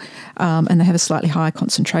minoxidil, and they have a slightly higher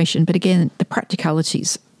concentration. But again, the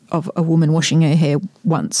practicalities of a woman washing her hair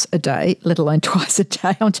once a day, let alone twice a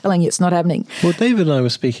day, I'm telling you, it's not happening. Well, David and I were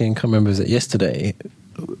speaking, I can't remember, was it yesterday?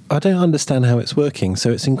 I don't understand how it's working.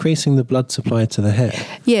 So it's increasing the blood supply to the hair.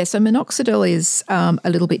 Yeah, so minoxidil is a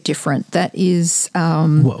little bit different. That is...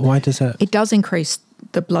 why does that? It does increase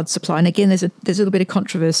the blood supply. And again, there's a little bit of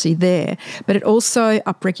controversy there. But it also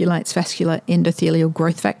upregulates vascular endothelial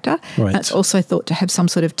growth factor. Right. And it's also thought to have some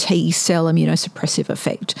sort of T-cell immunosuppressive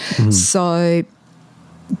effect. So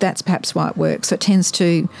that's perhaps why it works. So it tends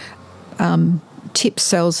to... tip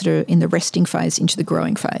cells that are in the resting phase into the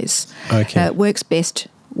growing phase. Okay. It works best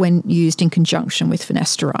when used in conjunction with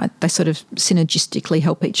finasteride. They sort of synergistically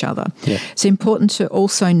help each other. Yeah. It's important to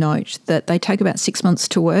also note that they take about 6 months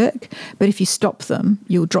to work, but if you stop them,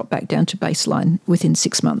 you'll drop back down to baseline within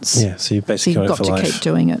 6 months. Yeah, so you've basically got it for life. to keep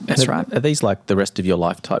doing it. That's right. Are these like the rest of your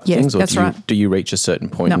life type things? Or that's right. Do you reach a certain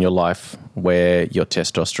point in your life where your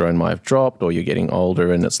testosterone might have dropped or you're getting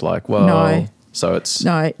older and it's like, well... No. So it's...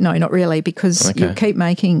 No, not really, because you keep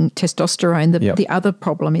making testosterone. The other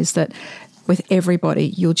problem is that with everybody,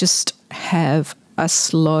 you'll just have a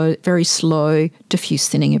very slow, diffuse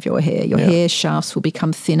thinning of your hair. Your hair shafts will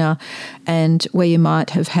become thinner, and where you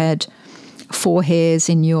might have had 4 hairs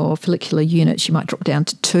in your follicular units, you might drop down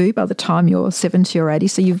to 2 by the time you're 70 or 80.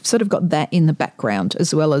 So you've sort of got that in the background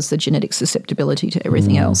as well as the genetic susceptibility to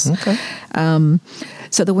everything else. Okay.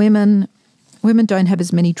 So the women don't have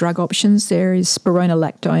as many drug options. There is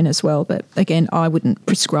spironolactone as well, but again, I wouldn't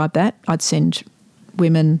prescribe that. I'd send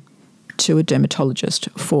women to a dermatologist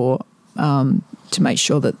to make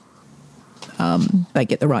sure that they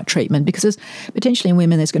get the right treatment, because potentially in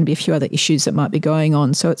women there's going to be a few other issues that might be going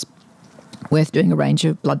on. So it's worth doing a range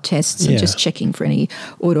of blood tests and just checking for any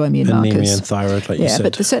autoimmune markers. Anemia and thyroid, like you said.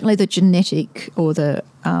 But certainly the genetic or the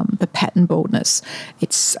pattern baldness,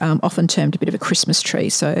 it's often termed a bit of a Christmas tree.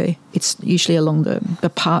 So it's usually along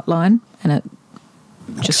the part line, and it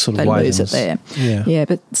just sort of they widens. lose it there. Yeah.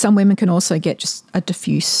 But some women can also get just a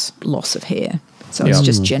diffuse loss of hair. So it's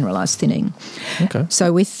just generalised thinning. Okay.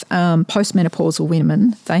 So with postmenopausal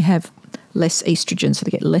women, they have less estrogen, so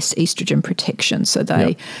they get less estrogen protection. So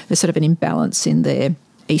there's sort of an imbalance in their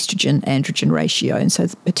estrogen-androgen ratio, and so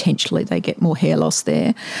potentially they get more hair loss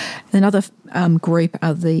there. Another group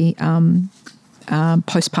are the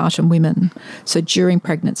postpartum women. So during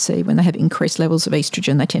pregnancy, when they have increased levels of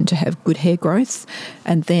estrogen, they tend to have good hair growth,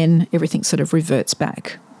 and then everything sort of reverts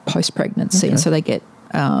back post-pregnancy. Okay. And so they get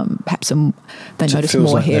perhaps they notice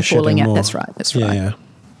more like hair falling out. More. That's right. Yeah.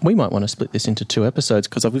 We might want to split this into 2 episodes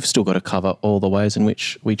because we've still got to cover all the ways in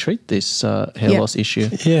which we treat this hair loss issue.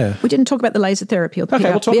 Yeah. We didn't talk about the laser therapy or the Okay,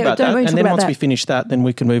 we'll talk about that. And then once we finish that, then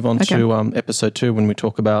we can move on to episode 2 when we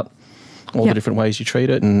talk about all the different ways you treat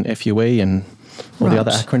it and FUE and all the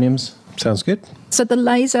other acronyms. Sounds good. So the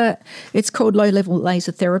laser, it's called low-level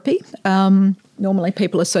laser therapy. Normally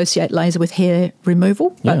people associate laser with hair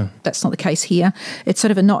removal, but that's not the case here. It's sort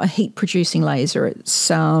of not a heat-producing laser. It's,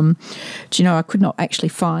 I could not actually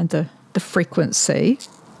find the frequency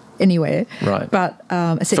anywhere. Right. But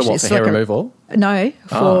essentially... For what, for hair removal? No,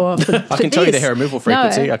 for I can tell you the hair removal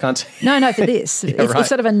frequency. No, I can't... No, for this. It's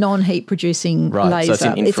sort of a non-heat-producing laser.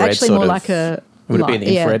 So it's actually more like a... Would it be in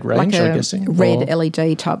the infrared range, like I'm guessing? Red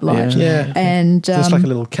LED type light. Yeah. And it's like a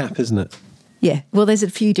little cap, isn't it? Yeah. Well, there's a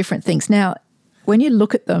few different things. Now, when you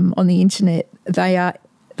look at them on the internet, they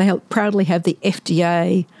proudly have the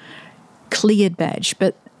FDA cleared badge,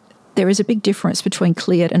 but there is a big difference between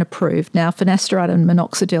cleared and approved. Now, finasteride and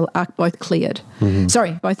minoxidil are both cleared. Mm-hmm.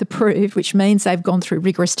 Sorry, both approved, which means they've gone through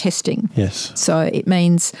rigorous testing. Yes. So it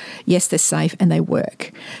means, yes, they're safe and they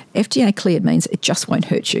work. FDA cleared means it just won't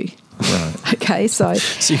hurt you. Right. Okay, so...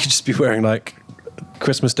 So you could just be wearing like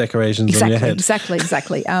Christmas decorations on your head. Exactly.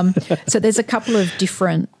 So there's a couple of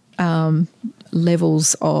different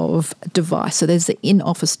levels of device. So there's the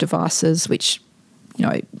in-office devices, which,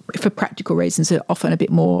 for practical reasons are often a bit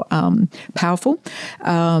more powerful.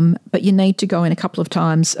 But you need to go in a couple of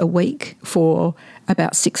times a week for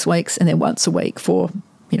about 6 weeks and then once a week for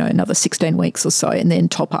another 16 weeks or so, and then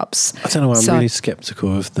top-ups. I don't know why I'm really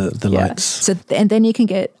sceptical of the lights. So, and then you can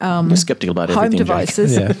get I'm skeptical about home everything,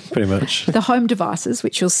 devices. Yeah, pretty much. The home devices,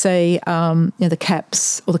 which you'll see, the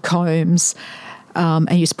caps or the combs, and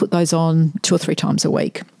you just put those on 2 or 3 times a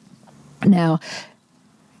week. Now,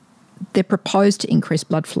 they're proposed to increase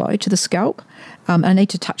blood flow to the scalp. I need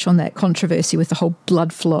to touch on that controversy with the whole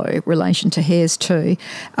blood flow relation to hairs too.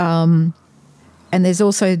 And there's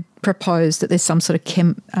also proposed that there's some sort of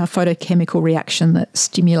photochemical reaction that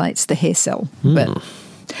stimulates the hair cell. But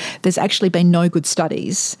there's actually been no good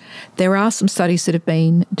studies. There are some studies that have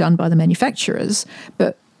been done by the manufacturers,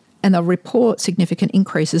 and they'll report significant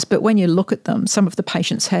increases. But when you look at them, some of the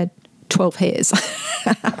patients had 12 hairs,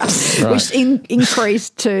 which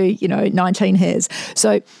increased to, 19 hairs.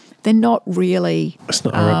 So they're not really... It's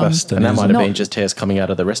not robust. And that might have been just hairs coming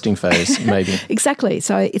out of the resting phase, maybe. Exactly.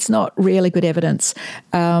 So it's not really good evidence.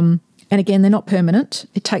 And again, they're not permanent.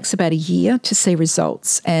 It takes about a year to see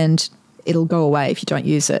results, and it'll go away if you don't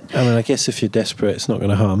use it. I mean, I guess if you're desperate, it's not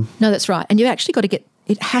going to harm. No, that's right. And you actually got to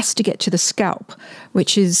it has to get to the scalp,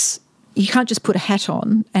 which is... You can't just put a hat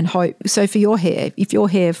on and hope. So for your hair, if your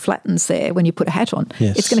hair flattens there when you put a hat on,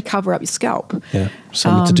 it's going to cover up your scalp. Yeah,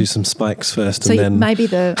 some to do some spikes first, so and then maybe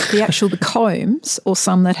the combs or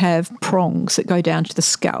some that have prongs that go down to the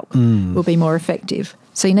scalp will be more effective.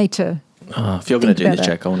 So you need to. If you're going to do this,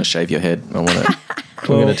 Jack, I want to shave your head. We're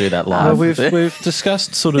going to do that live. We've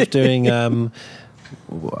discussed sort of doing.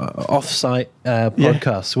 Off-site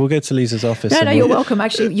podcasts. We'll go to Lisa's office. No, you're welcome.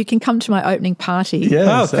 Actually, you can come to my opening party.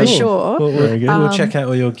 Yeah, for sure. Very good. We'll check out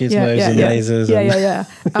all your gizmos and lasers.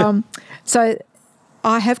 Yeah. So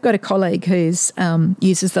I have got a colleague who's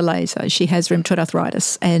uses the laser. She has rheumatoid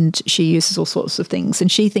arthritis and she uses all sorts of things, and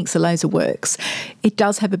she thinks the laser works. It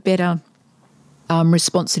does have a better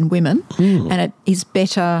response in women, and it is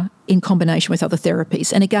better in combination with other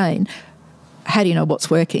therapies. And again, how do you know what's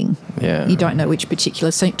working? Yeah. You don't know which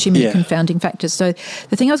particular, so too many confounding factors. So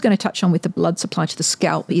the thing I was going to touch on with the blood supply to the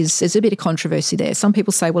scalp is there's a bit of controversy there. Some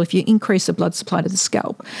people say, well, if you increase the blood supply to the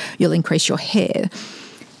scalp, you'll increase your hair.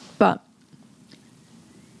 But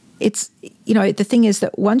it's, the thing is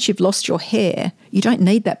that once you've lost your hair, you don't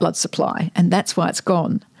need that blood supply, and that's why it's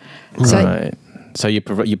gone. Right. So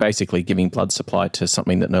you're basically giving blood supply to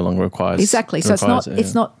something that no longer requires. Exactly. So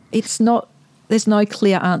it's not. There's no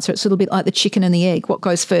clear answer. It's a little bit like the chicken and the egg. What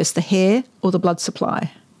goes first, the hair or the blood supply?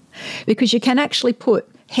 Because you can actually put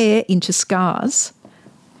hair into scars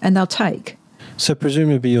and they'll take. So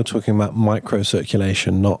presumably you're talking about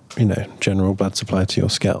microcirculation, not, general blood supply to your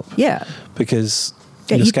scalp. Yeah. Because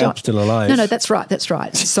your scalp's still alive. No, that's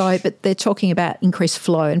right. So, but they're talking about increased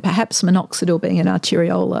flow, and perhaps minoxidil being an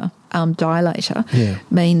arteriolar dilator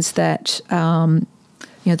means that, the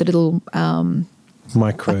little...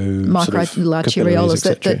 micro arterioles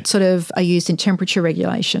that sort of are used in temperature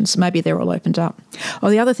regulations. Maybe they're all opened up.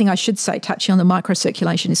 The other thing I should say, touching on the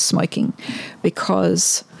microcirculation, is smoking,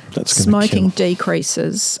 because smoking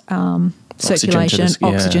decreases circulation,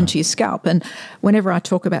 oxygen to your scalp. And whenever I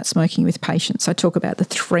talk about smoking with patients, I talk about the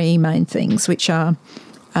three main things, which are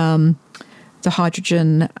the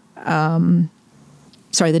hydrogen, the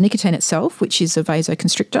nicotine itself, which is a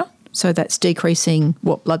vasoconstrictor. So that's decreasing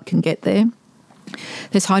what blood can get there.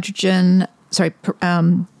 There's hydrogen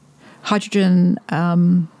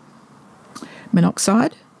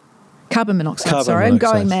monoxide. Carbon monoxide, I'm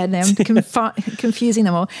going mad now. I'm confusing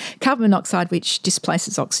them all. Carbon monoxide, which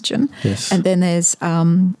displaces oxygen. Yes. And then there's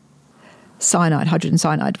cyanide, hydrogen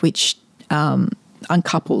cyanide, which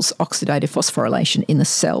uncouples oxidative phosphorylation in the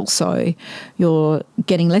cell. So you're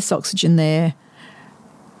getting less oxygen there,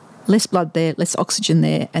 less blood there, less oxygen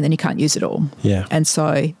there, and then you can't use it all. Yeah. And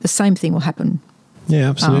so the same thing will happen. Yeah,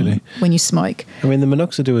 absolutely. When you smoke. I mean, the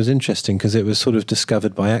minoxidil was interesting because it was sort of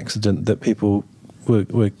discovered by accident that people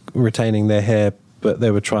were retaining their hair, but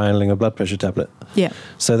they were trialing a blood pressure tablet. Yeah.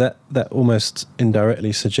 So that almost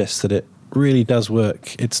indirectly suggests that it really does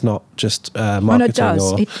work. It's not just marketing. Oh, no, it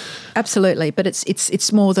does. Absolutely, but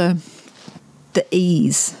it's more the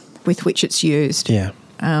ease with which it's used. Yeah.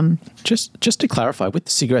 Just to clarify, with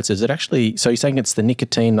the cigarettes, is it actually? So you're saying it's the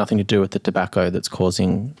nicotine, nothing to do with the tobacco, that's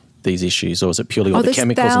causing these issues, or is it purely all the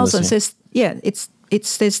chemicals? Thousands.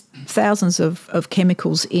 There's thousands of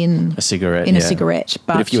chemicals in a cigarette. A cigarette,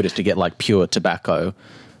 but if you were just to get like pure tobacco,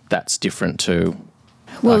 that's different to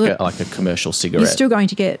like a commercial cigarette. You're still going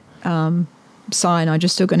to get cyanide. You're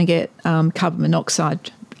still going to get carbon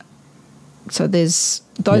monoxide. So those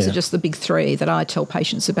are just the big three that I tell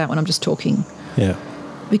patients about when I'm just talking. Yeah.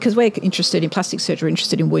 Because we're interested in plastic surgery,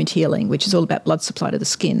 interested in wound healing, which is all about blood supply to the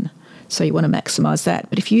skin. So you want to maximise that.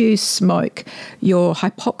 But if you smoke, you're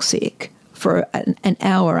hypoxic for an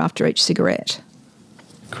hour after each cigarette.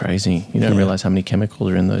 Crazy. You don't realise how many chemicals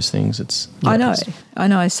are in those things. I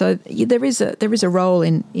know. So there is a role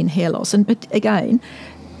in hair loss. But again,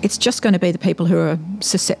 it's just going to be the people who are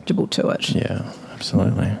susceptible to it. Yeah,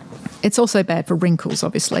 absolutely. It's also bad for wrinkles,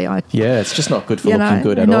 obviously. It's just not good for looking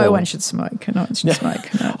good at all. No one should smoke. No one should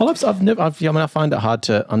smoke. No. Well, I find it hard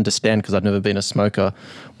to understand because I've never been a smoker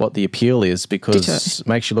what the appeal is, because it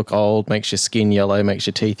makes you look old, makes your skin yellow, makes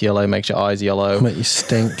your teeth yellow, makes your eyes yellow. Make you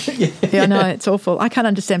stink. Yeah, I know, it's awful. I can't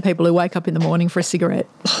understand people who wake up in the morning for a cigarette.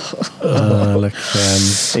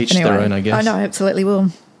 Each their own, I guess. I know, absolutely.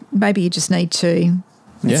 Well, maybe you just need to.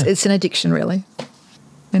 It's an addiction, really.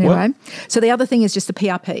 Anyway, so the other thing is just the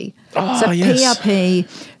PRP. PRP,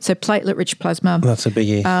 so platelet-rich plasma. That's a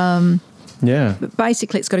biggie.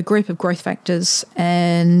 Basically, it's got a group of growth factors,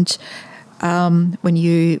 and when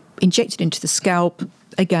you inject it into the scalp,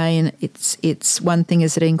 again, it's one thing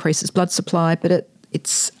is it increases blood supply, but it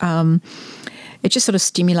just sort of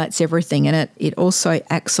stimulates everything, and it also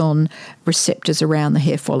acts on receptors around the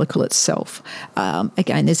hair follicle itself.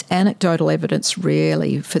 Again, there's anecdotal evidence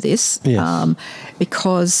really for this,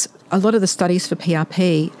 because a lot of the studies for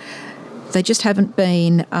PRP, they just haven't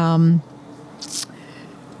been,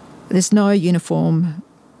 there's no uniform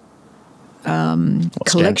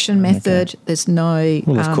collection method. Okay. There's no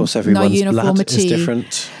well, of course, everyone's uniformity. Blood is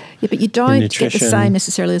different. Yeah, but you don't get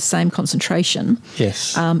necessarily the same concentration.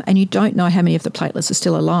 Yes. And you don't know how many of the platelets are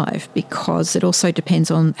still alive, because it also depends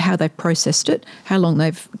on how they've processed it, how long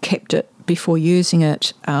they've kept it before using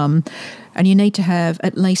it. And you need to have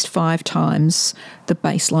at least 5 times the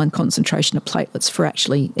baseline concentration of platelets for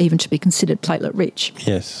actually even to be considered platelet rich.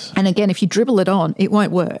 Yes. And again, if you dribble it on, it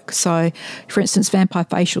won't work. So, for instance, vampire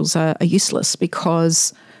facials are useless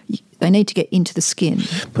because they need to get into the skin.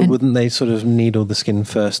 But wouldn't they sort of needle the skin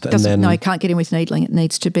first and then... No, you can't get in with needling. It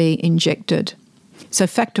needs to be injected. So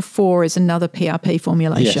Factor 4 is another PRP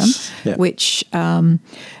formulation, which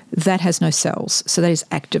that has no cells. So that is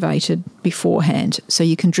activated beforehand. So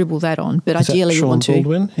you can dribble that on. But is ideally you want to... Sean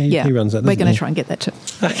Baldwin? He runs that, we're going to try and get that too.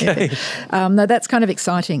 Okay. No, that's kind of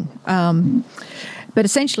exciting. But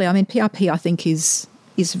essentially, I mean, PRP I think is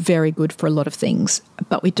very good for a lot of things,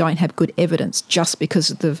 but we don't have good evidence just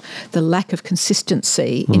because of the lack of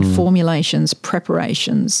consistency in formulations,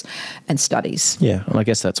 preparations, and studies. Yeah, and I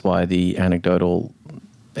guess that's why the anecdotal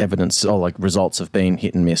evidence or like results have been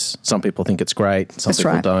hit and miss. Some people think it's great, some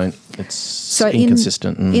people don't. It's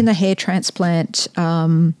inconsistent. In the hair transplant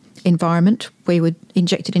environment, we would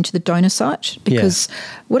inject it into the donor site because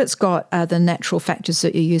what it's got are the natural factors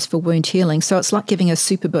that you use for wound healing. So it's like giving a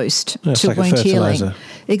super boost to like wound healing.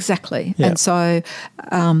 Exactly. Yeah. And so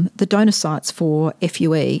the donor sites for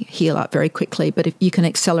FUE heal up very quickly, but if you can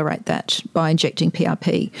accelerate that by injecting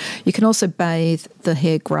PRP. You can also bathe the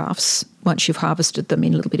hair grafts once you've harvested them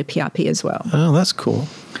in a little bit of PRP as well. Oh, that's cool.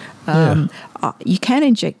 You can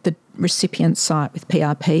inject the recipient site with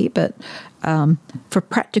PRP, but for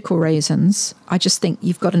practical reasons, I just think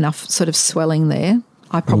you've got enough sort of swelling there.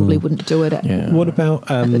 I probably wouldn't do it What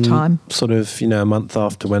about at the time? Sort of, a month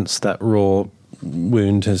after once that raw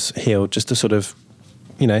wound has healed, just to sort of,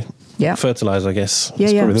 fertilise, I guess. Yeah,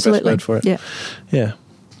 That's probably absolutely. the best word for it. Yeah.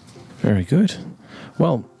 Very good.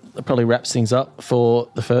 Well, that probably wraps things up for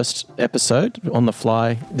the first episode. On the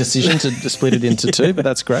fly decision to split it into two, but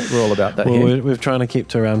that's great. We're all about that here. We're trying to keep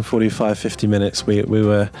to around 45, 50 minutes. We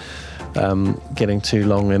were getting too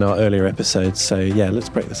long in our earlier episodes, so let's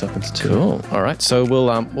break this up into two. Cool. All right, so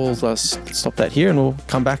we'll stop that here, and we'll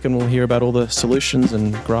come back and we'll hear about all the solutions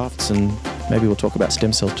and grafts, and maybe we'll talk about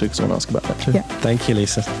stem cells too, because I want to ask about that too. Yeah. Thank you,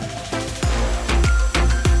 Lisa.